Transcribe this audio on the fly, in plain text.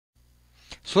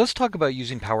So let's talk about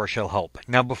using PowerShell help.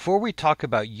 Now, before we talk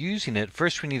about using it,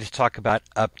 first we need to talk about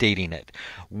updating it.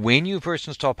 When you first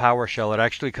install PowerShell, it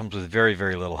actually comes with very,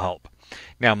 very little help.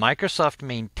 Now, Microsoft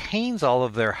maintains all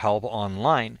of their help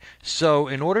online, so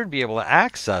in order to be able to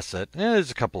access it,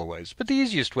 there's a couple of ways, but the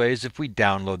easiest way is if we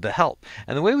download the help.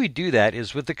 And the way we do that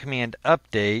is with the command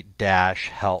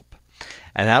update-help.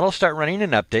 And that'll start running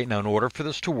an update. Now, in order for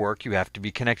this to work, you have to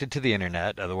be connected to the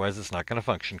internet. Otherwise, it's not going to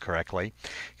function correctly.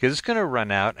 Because it's going to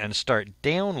run out and start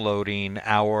downloading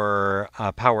our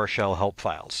PowerShell help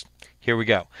files. Here we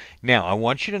go. Now, I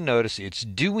want you to notice it's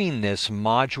doing this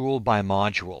module by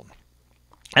module.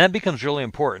 And that becomes really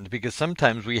important because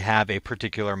sometimes we have a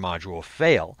particular module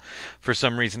fail. For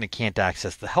some reason, it can't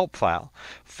access the help file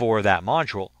for that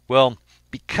module. Well,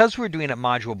 because we're doing it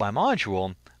module by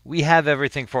module, we have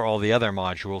everything for all the other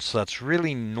modules, so that's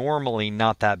really normally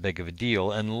not that big of a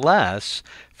deal unless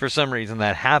for some reason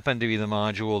that happened to be the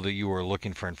module that you were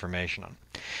looking for information on.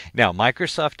 Now,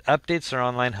 Microsoft updates their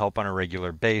online help on a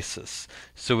regular basis,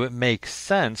 so it makes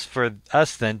sense for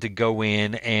us then to go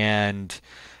in and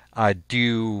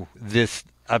do this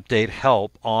update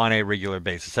help on a regular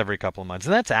basis every couple of months.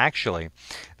 And that's actually,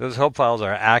 those help files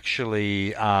are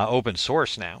actually open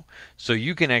source now. So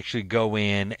you can actually go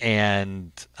in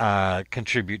and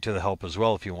contribute to the help as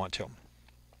well if you want to.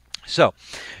 So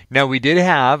now we did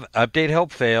have update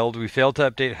help failed. We failed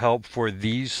to update help for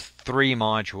these 3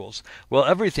 modules. Well,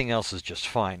 everything else is just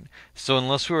fine. So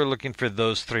unless we were looking for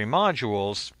those 3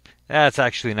 modules, that's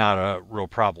actually not a real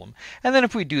problem. And then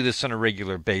if we do this on a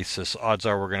regular basis, odds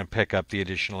are we're going to pick up the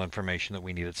additional information that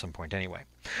we need at some point anyway.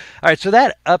 All right, so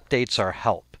that updates our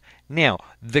help. Now,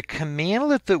 the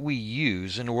commandlet that we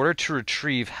use in order to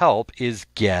retrieve help is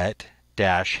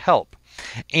get-help.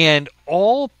 And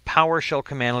all PowerShell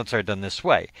commandlets are done this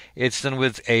way. It's done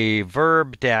with a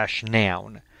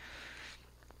verb-noun.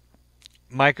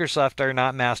 Microsoft are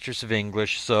not masters of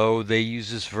English, so they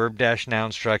use this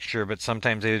verb-noun structure, but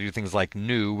sometimes they do things like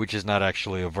new, which is not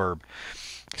actually a verb.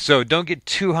 So don't get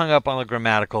too hung up on the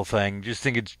grammatical thing. Just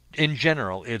think it's, in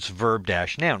general, it's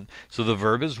verb-noun. So the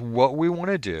verb is what we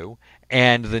want to do,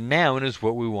 and the noun is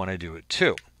what we want to do it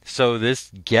to. So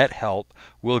this get help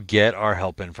will get our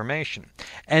help information.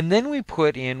 And then we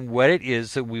put in what it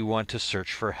is that we want to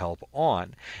search for help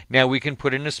on. Now we can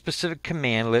put in a specific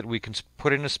commandlet. We can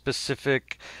put in a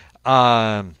specific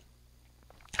help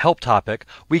topic.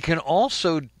 We can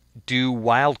also do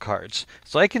wildcards.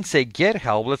 So I can say get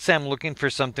help. Let's say I'm looking for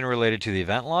something related to the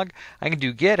event log. I can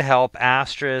do get help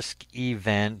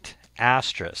 *event*.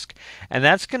 And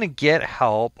that's going to get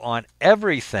help on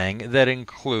everything that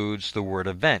includes the word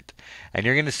event. And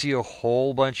you're going to see a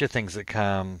whole bunch of things that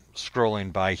come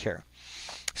scrolling by here.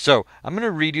 So I'm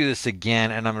going to redo this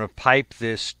again, and I'm going to pipe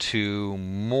this to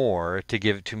more to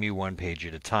give it to me one page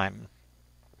at a time.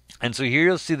 And so here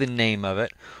you'll see the name of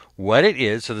it, what it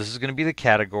is. So this is going to be the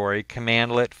category,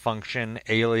 commandlet, function,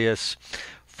 alias.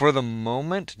 For the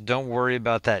moment, don't worry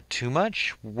about that too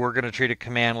much. We're going to treat a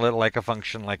commandlet like a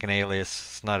function, like an alias.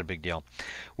 It's not a big deal.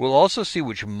 We'll also see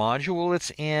which module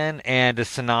it's in and a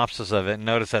synopsis of it.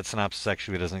 Notice that synopsis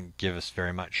actually doesn't give us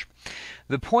very much.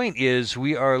 The point is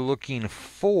we are looking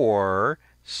for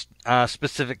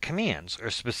specific commands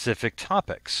or specific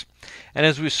topics. And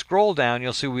as we scroll down,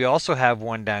 you'll see we also have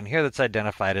one down here that's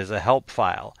identified as a help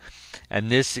file. And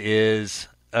this is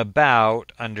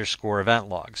about _event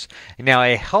logs. Now,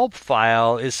 a help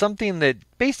file is something that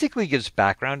basically gives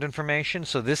background information.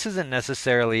 So this isn't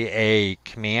necessarily a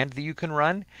command that you can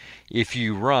run. If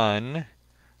you run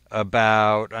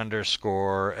about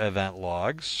 _event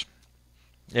logs,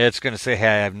 it's going to say, hey,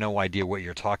 I have no idea what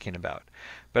you're talking about.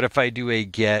 But if I do a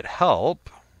get help,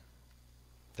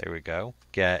 there we go,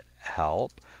 get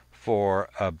help for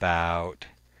about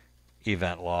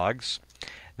event logs,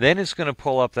 then it's going to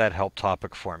pull up that help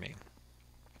topic for me.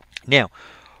 Now,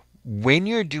 when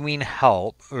you're doing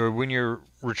help, or when you're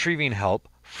retrieving help,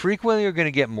 frequently you're going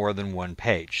to get more than one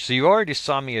page. So you already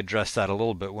saw me address that a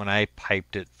little bit when I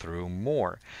piped it through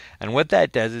more. And what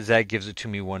that does is that gives it to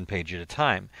me one page at a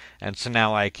time. And so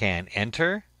now I can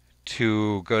enter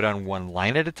to go down one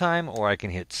line at a time, or I can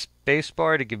hit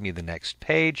spacebar to give me the next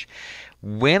page.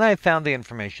 When I found the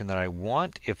information that I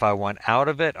want, if I want out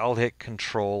of it, I'll hit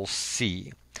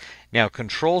Control-C. Now,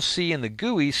 Control-C in the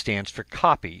GUI stands for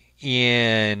copy.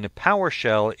 In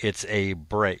PowerShell, it's a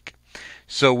break.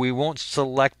 So we won't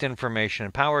select information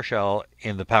in PowerShell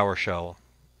in the PowerShell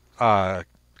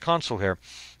console here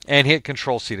and hit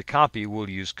Control-C to copy. We'll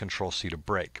use Control-C to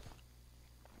break.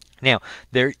 Now,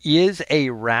 there is a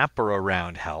wrapper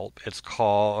around help. It's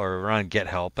called, or around get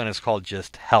help, and it's called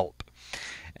just help.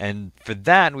 And for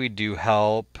that, we do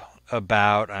help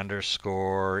about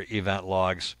underscore event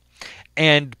logs.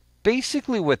 And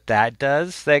basically what that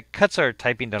does, that cuts our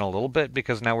typing down a little bit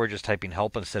because now we're just typing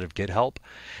help instead of get help.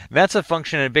 That's a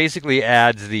function that basically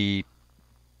adds the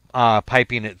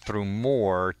piping it through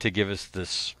more to give us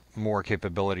this more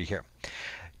capability here.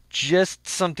 Just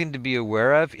something to be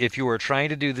aware of. If you are trying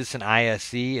to do this in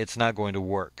ISE, it's not going to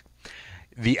work.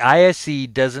 The ISE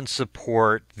doesn't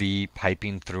support the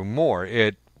piping through more.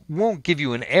 It won't give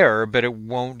you an error, but it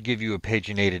won't give you a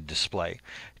paginated display.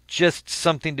 Just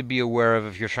something to be aware of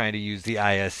if you're trying to use the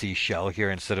ISE shell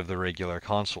here instead of the regular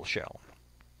console shell.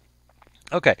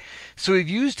 Okay, so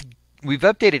we've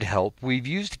updated help. We've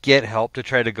used get help to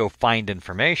try to go find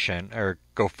information or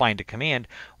go find a command.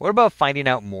 What about finding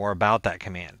out more about that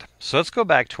command? So let's go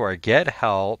back to our get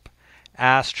help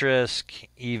asterisk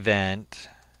event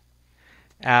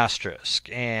asterisk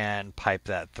and pipe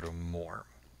that through more.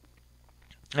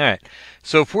 All right,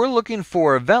 so if we're looking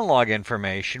for event log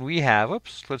information, we have,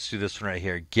 oops, let's do this one right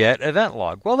here, get event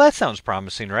log. Well, that sounds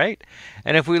promising, right?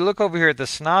 And if we look over here at the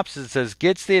synopsis, it says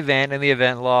gets the event and the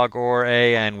event log or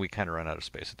a, and we kind of run out of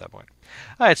space at that point.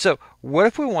 All right, so what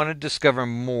if we want to discover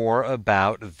more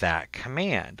about that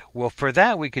command? Well, for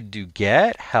that, we could do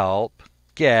get help,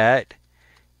 get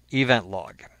event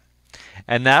log.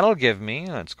 And that'll give me,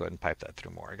 let's go ahead and pipe that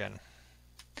through more again.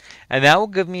 And that will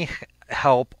give me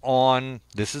help on,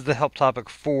 this is the help topic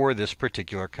for this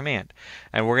particular command.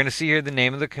 And we're going to see here the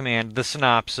name of the command, the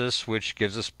synopsis, which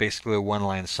gives us basically a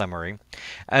one-line summary.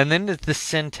 And then the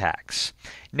syntax.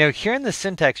 Now here in the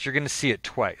syntax, you're going to see it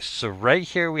twice. So right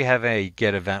here we have a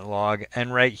get event log,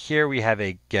 and right here we have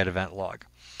a get event log.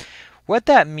 What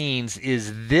that means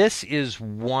is this is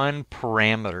one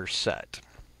parameter set.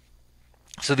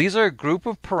 So these are a group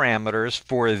of parameters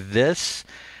for this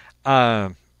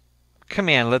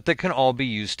commandlet that can all be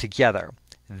used together.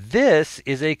 This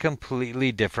is a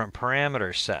completely different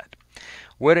parameter set.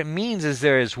 What it means is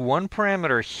there is one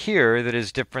parameter here that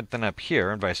is different than up here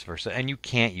and vice versa, and you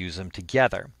can't use them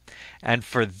together. And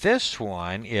for this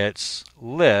one, it's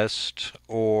list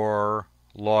or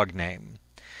log name.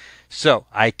 So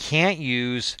I can't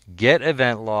use get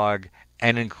event log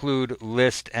and include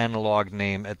list and log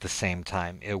name at the same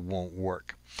time. It won't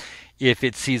work. If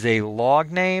it sees a log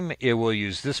name, it will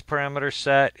use this parameter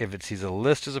set. If it sees a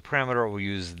list as a parameter, it will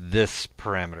use this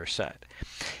parameter set.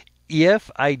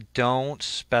 If I don't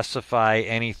specify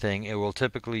anything, it will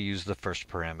typically use the first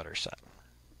parameter set.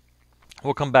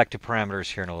 We'll come back to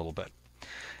parameters here in a little bit.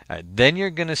 Then you're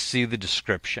going to see the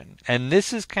description. And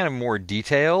this is kind of more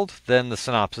detailed than the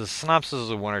synopsis. Synopsis is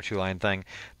a 1 or 2 line thing.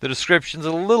 The description is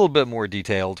a little bit more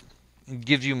detailed. It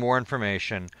gives you more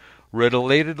information.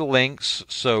 Related links,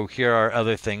 so here are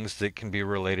other things that can be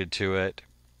related to it.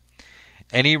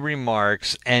 Any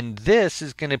remarks, and this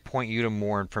is going to point you to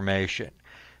more information.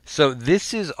 So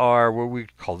this is our, what we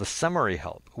call the summary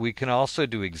help. We can also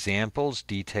do examples,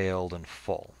 detailed, and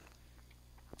full.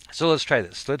 So let's try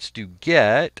this. Let's do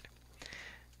get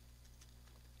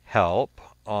help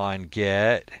on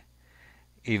get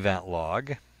event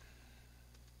log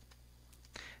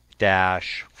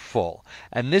dash full.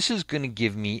 And this is going to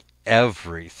give me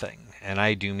everything, and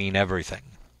I do mean everything.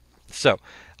 So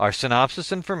our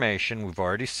synopsis information, we've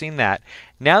already seen that.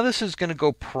 Now this is going to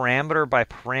go parameter by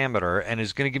parameter and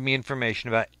is going to give me information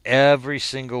about every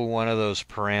single one of those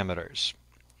parameters.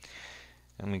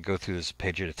 Let me go through this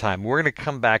page at a time. We're going to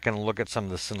come back and look at some of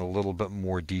this in a little bit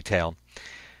more detail.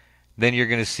 Then you're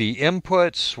going to see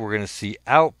inputs, we're going to see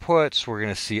outputs, we're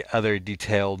going to see other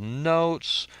detailed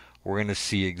notes, we're going to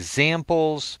see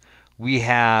examples. We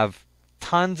have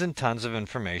tons and tons of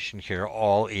information here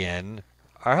all in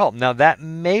our help. Now that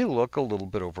may look a little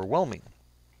bit overwhelming.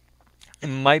 It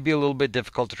might be a little bit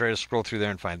difficult to try to scroll through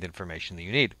there and find the information that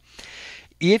you need.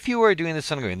 If you are doing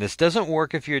this on a GUI, and this doesn't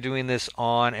work if you're doing this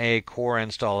on a core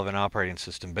install of an operating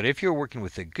system, but if you're working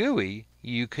with a GUI,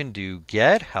 you can do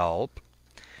get help.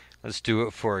 Let's do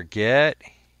it for get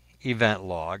event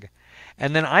log.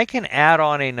 And then I can add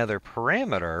on another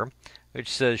parameter which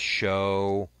says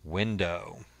show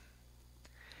window.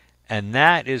 And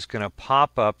that is going to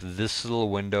pop up this little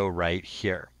window right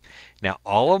here. Now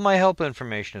all of my help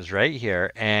information is right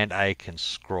here, and I can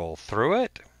scroll through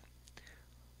it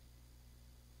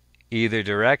either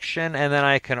direction, and then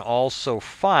I can also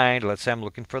find, let's say I'm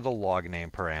looking for the log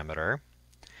name parameter.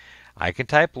 I can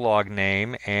type log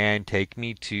name and take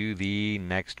me to the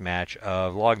next match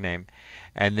of log name.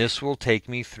 And this will take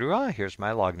me through, here's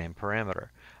my log name parameter.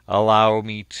 Allow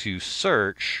me to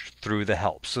search through the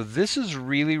help. So this is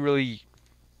really, really,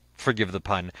 forgive the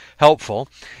pun, helpful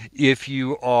if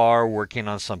you are working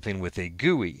on something with a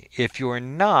GUI. If you're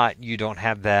not, you don't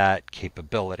have that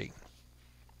capability.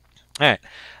 All right,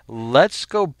 let's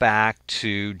go back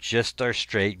to just our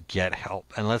straight get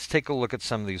help, and let's take a look at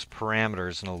some of these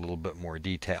parameters in a little bit more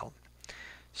detail.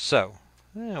 So,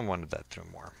 I wanted that through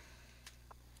more.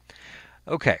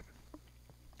 Okay.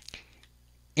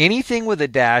 Anything with a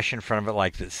dash in front of it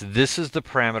like this is the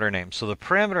parameter name. So the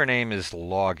parameter name is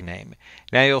log name.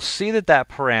 Now you'll see that that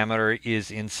parameter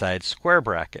is inside square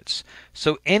brackets.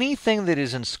 So anything that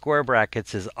is in square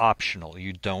brackets is optional.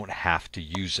 You don't have to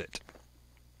use it.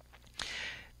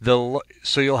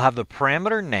 So you'll have the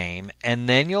parameter name, and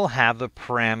then you'll have the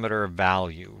parameter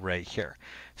value right here.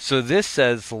 So this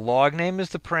says log name is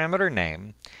the parameter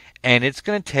name, and it's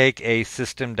going to take a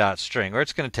system.string, or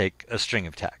it's going to take a string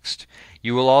of text.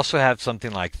 You will also have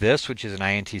something like this, which is an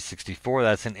int64.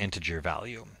 That's an integer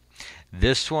value.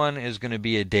 This one is going to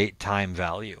be a date time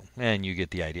value, and you get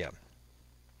the idea.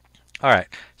 All right,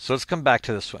 so let's come back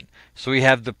to this one. So we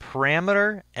have the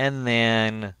parameter, and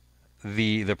then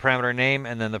the parameter name,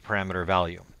 and then the parameter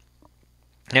value.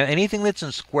 Now anything that's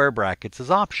in square brackets is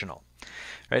optional.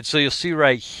 Right, so you'll see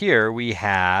right here we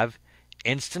have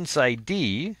instance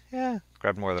ID.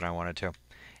 Grabbed more than I wanted to.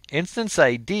 Instance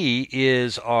ID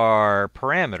is our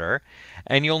parameter,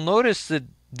 and you'll notice that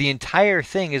the entire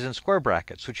thing is in square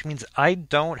brackets, which means I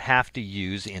don't have to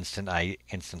use instance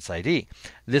ID.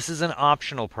 This is an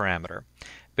optional parameter.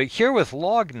 But here with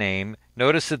log name,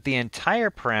 notice that the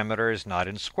entire parameter is not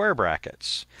in square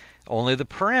brackets. Only the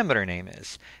parameter name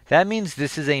is. That means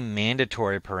this is a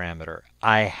mandatory parameter.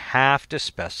 I have to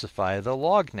specify the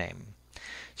log name.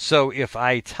 So if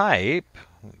I type,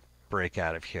 break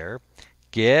out of here,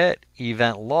 get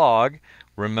event log,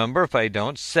 remember if I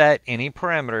don't set any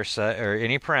parameter set or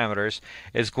any parameters,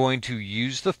 it's going to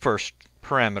use the first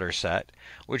parameter set,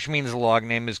 which means log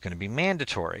name is going to be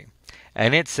mandatory.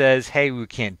 And it says, hey, we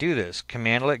can't do this.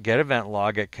 Cmdlet get event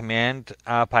log at command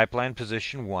pipeline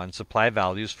position 1, supply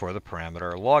values for the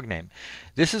parameter or log name.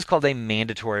 This is called a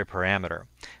mandatory parameter.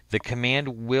 The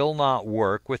command will not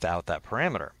work without that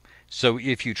parameter. So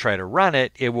if you try to run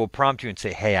it, it will prompt you and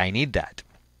say, hey, I need that.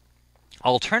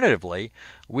 Alternatively,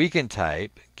 we can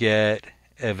type get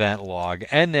event log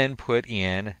and then put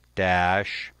in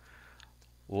dash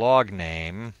log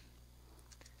name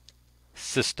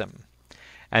system.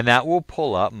 And that will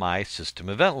pull up my system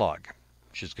event log,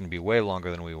 which is going to be way longer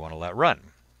than we want to let run.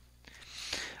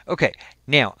 Okay,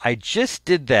 now I just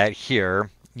did that here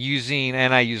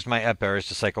and I used my up arrows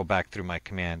to cycle back through my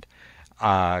command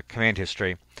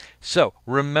history. So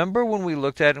remember when we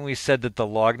looked at it and we said that the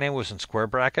log name was in square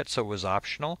brackets, so it was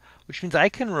optional, which means I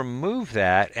can remove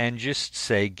that and just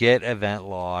say get event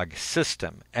log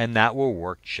system, and that will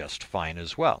work just fine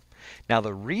as well. Now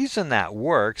the reason that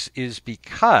works is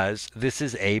because this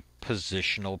is a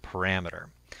positional parameter.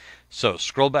 So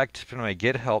scroll back to my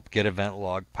get help, get event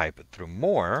log, pipe it through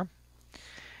more,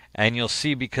 and you'll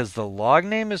see because the log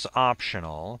name is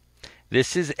optional,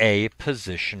 this is a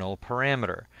positional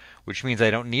parameter, which means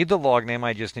I don't need the log name,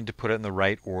 I just need to put it in the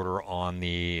right order on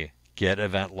the get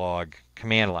event log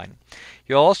command line.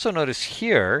 You'll also notice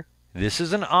here, this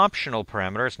is an optional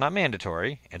parameter, it's not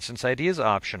mandatory, instance ID is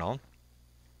optional.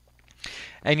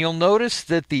 And you'll notice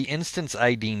that the instance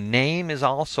ID name is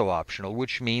also optional,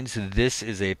 which means this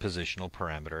is a positional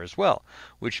parameter as well,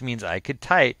 which means I could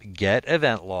type get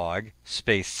event log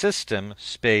space system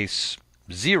space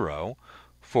 0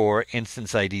 for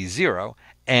instance ID 0,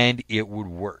 and it would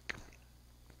work.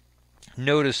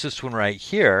 Notice this one right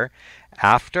here,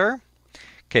 after.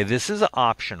 Okay, this is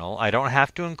optional. I don't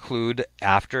have to include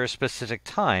after a specific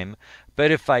time,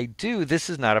 but if I do, this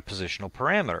is not a positional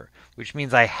parameter, which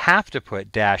means I have to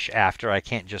put dash after. I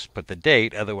can't just put the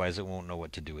date, otherwise it won't know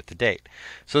what to do with the date.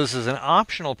 So this is an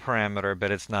optional parameter,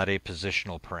 but it's not a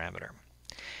positional parameter.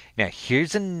 Now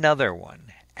here's another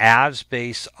one, as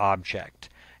base object.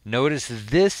 Notice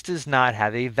this does not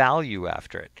have a value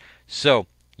after it. So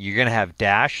you're going to have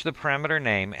dash the parameter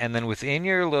name, and then within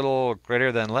your little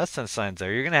greater than less than signs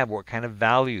there, you're going to have what kind of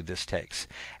value this takes.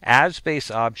 As base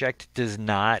object does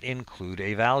not include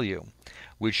a value,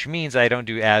 which means I don't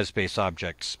do as base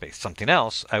object space something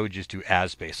else. I would just do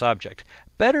as base object.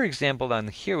 Better example down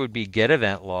here would be get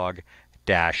event log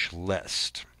dash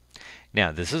list.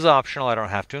 Now this is optional. I don't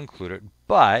have to include it,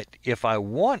 but if I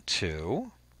want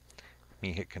to, let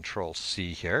me hit Control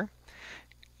C here.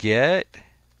 Get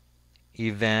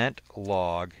event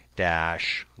log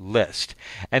dash list,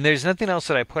 and there's nothing else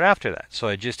that I put after that, so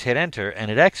I just hit enter and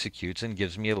it executes and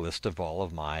gives me a list of all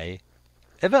of my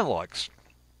event logs.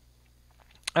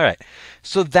 Alright,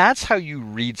 so that's how you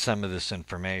read some of this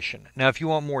information. Now if you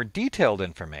want more detailed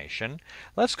information,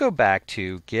 let's go back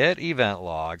to get event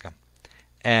log,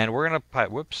 and we're going to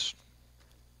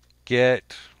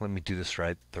let me do this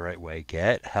the right way.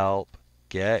 Get help,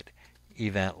 get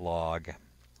event log.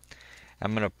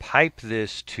 I'm going to pipe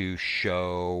this to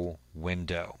show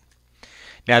window.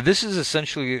 Now this is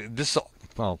essentially,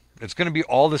 well, it's going to be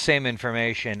all the same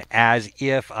information as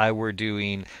if I were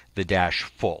doing the dash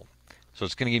full. So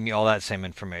it's going to give me all that same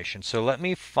information. So let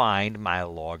me find my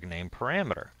log name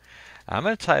parameter. I'm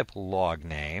going to type log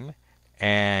name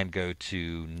and go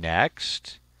to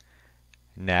next.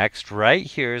 Next, right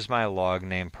here is my log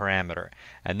name parameter.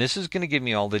 And this is going to give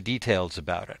me all the details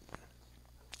about it.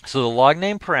 So the log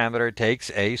name parameter takes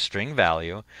a string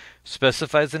value,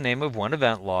 specifies the name of one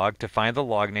event log. To find the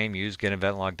log name, use get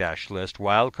event log dash list.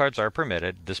 Wildcards are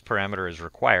permitted. This parameter is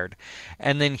required.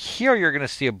 And then here you're going to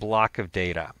see a block of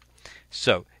data.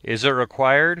 So is it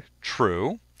required?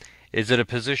 True. Is it a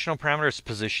positional parameter? It's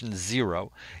position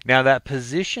 0. Now that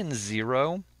position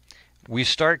 0, we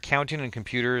start counting in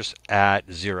computers at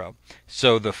 0.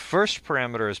 So the first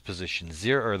parameter is position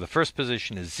 0, or the first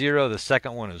position is 0, the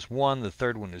second one is 1, the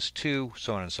third one is 2,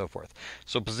 so on and so forth.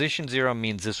 So position 0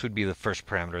 means this would be the first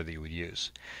parameter that you would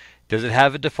use. Does it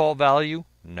have a default value?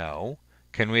 No.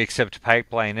 Can we accept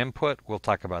pipeline input? We'll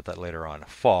talk about that later on.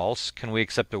 False. Can we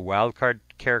accept a wildcard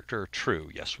character?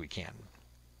 True. Yes, we can.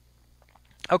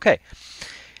 Okay.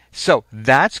 So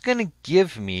that's going to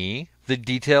give me the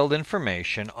detailed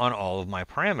information on all of my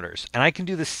parameters. And I can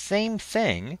do the same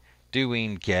thing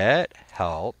doing get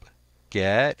help,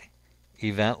 get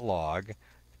event log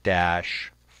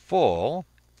dash full,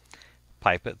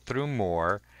 pipe it through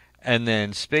more, and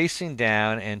then spacing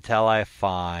down until I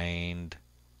find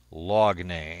log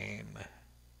name.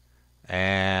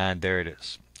 And there it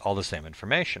is. All the same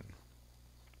information.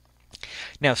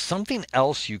 Now something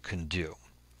else you can do.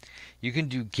 You can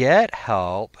do get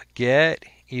help, get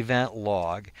event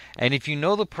log, and if you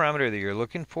know the parameter that you're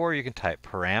looking for, you can type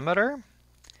parameter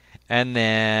and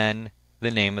then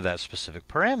the name of that specific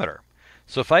parameter.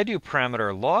 So if I do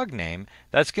parameter log name,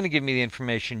 that's going to give me the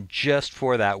information just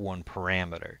for that one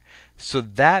parameter. So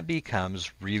that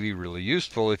becomes really, really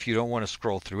useful if you don't want to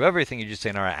scroll through everything. You're just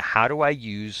saying, all right, how do I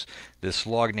use this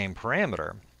log name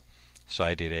parameter? So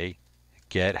I did a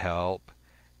get help,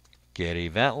 get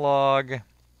event log,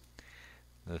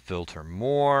 the filter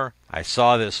more. I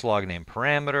saw this log name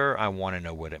parameter. I want to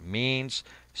know what it means.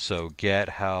 So get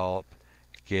help,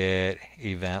 get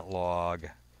event log,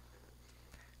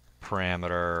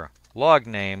 parameter, log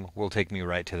name will take me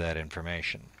right to that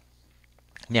information.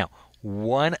 Now,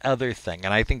 one other thing,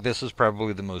 and I think this is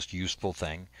probably the most useful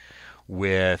thing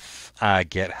with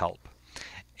get help,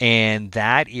 and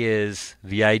that is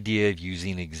the idea of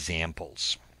using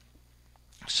examples.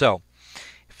 So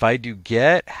if I do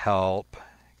get help,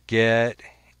 get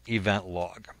event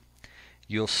log,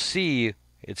 you'll see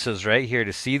it says right here,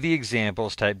 to see the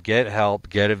examples, type get help,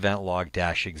 get event log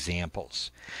dash examples.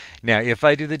 Now, if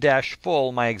I do the dash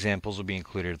full, my examples will be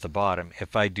included at the bottom.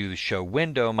 If I do the show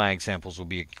window, my examples will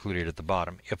be included at the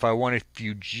bottom. If I want to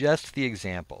view just the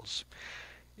examples,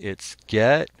 it's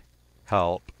get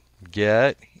help,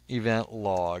 get event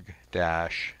log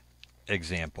dash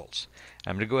examples.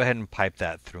 I'm going to go ahead and pipe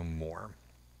that through more.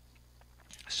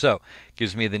 So, it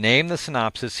gives me the name, the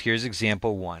synopsis. Here's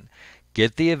example 1.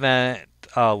 Get the event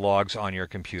logs on your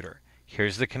computer.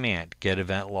 Here's the command, get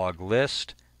event log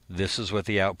list. This is what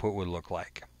the output would look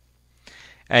like.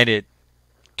 And it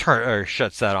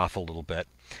shuts that off a little bit.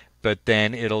 But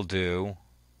then it'll do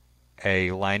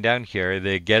a line down here,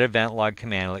 the get event log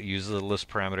command uses the list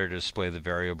parameter to display the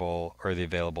variable or the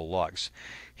available logs.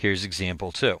 Here's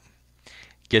example 2.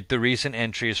 Get the recent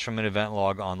entries from an event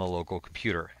log on the local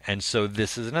computer. And so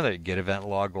this is another get event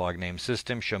log, log name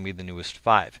system, show me the newest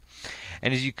 5.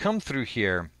 And as you come through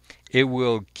here, it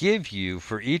will give you,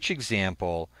 for each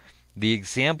example, the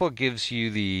example gives you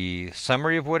the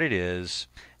summary of what it is,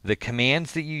 the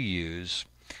commands that you use,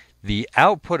 the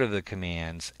output of the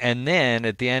commands, and then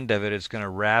at the end of it, it's going to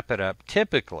wrap it up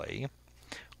typically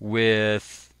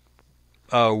with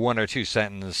a 1 or 2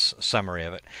 sentence summary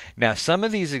of it. Now, some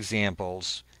of these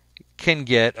examples can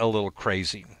get a little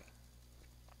crazy.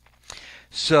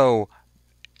 So,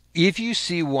 if you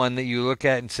see one that you look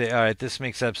at and say, all right, this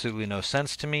makes absolutely no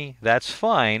sense to me, that's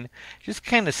fine. Just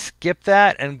kind of skip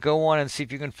that and go on and see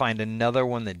if you can find another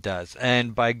one that does.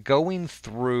 And by going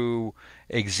through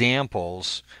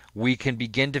examples, we can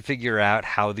begin to figure out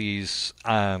how these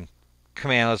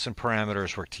commandlets and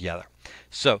parameters work together.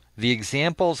 So the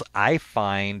examples I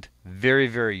find very,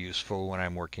 very useful when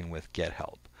I'm working with get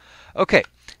help. Okay,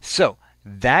 so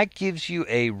that gives you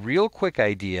a real quick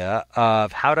idea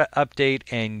of how to update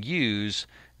and use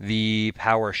the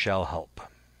PowerShell help.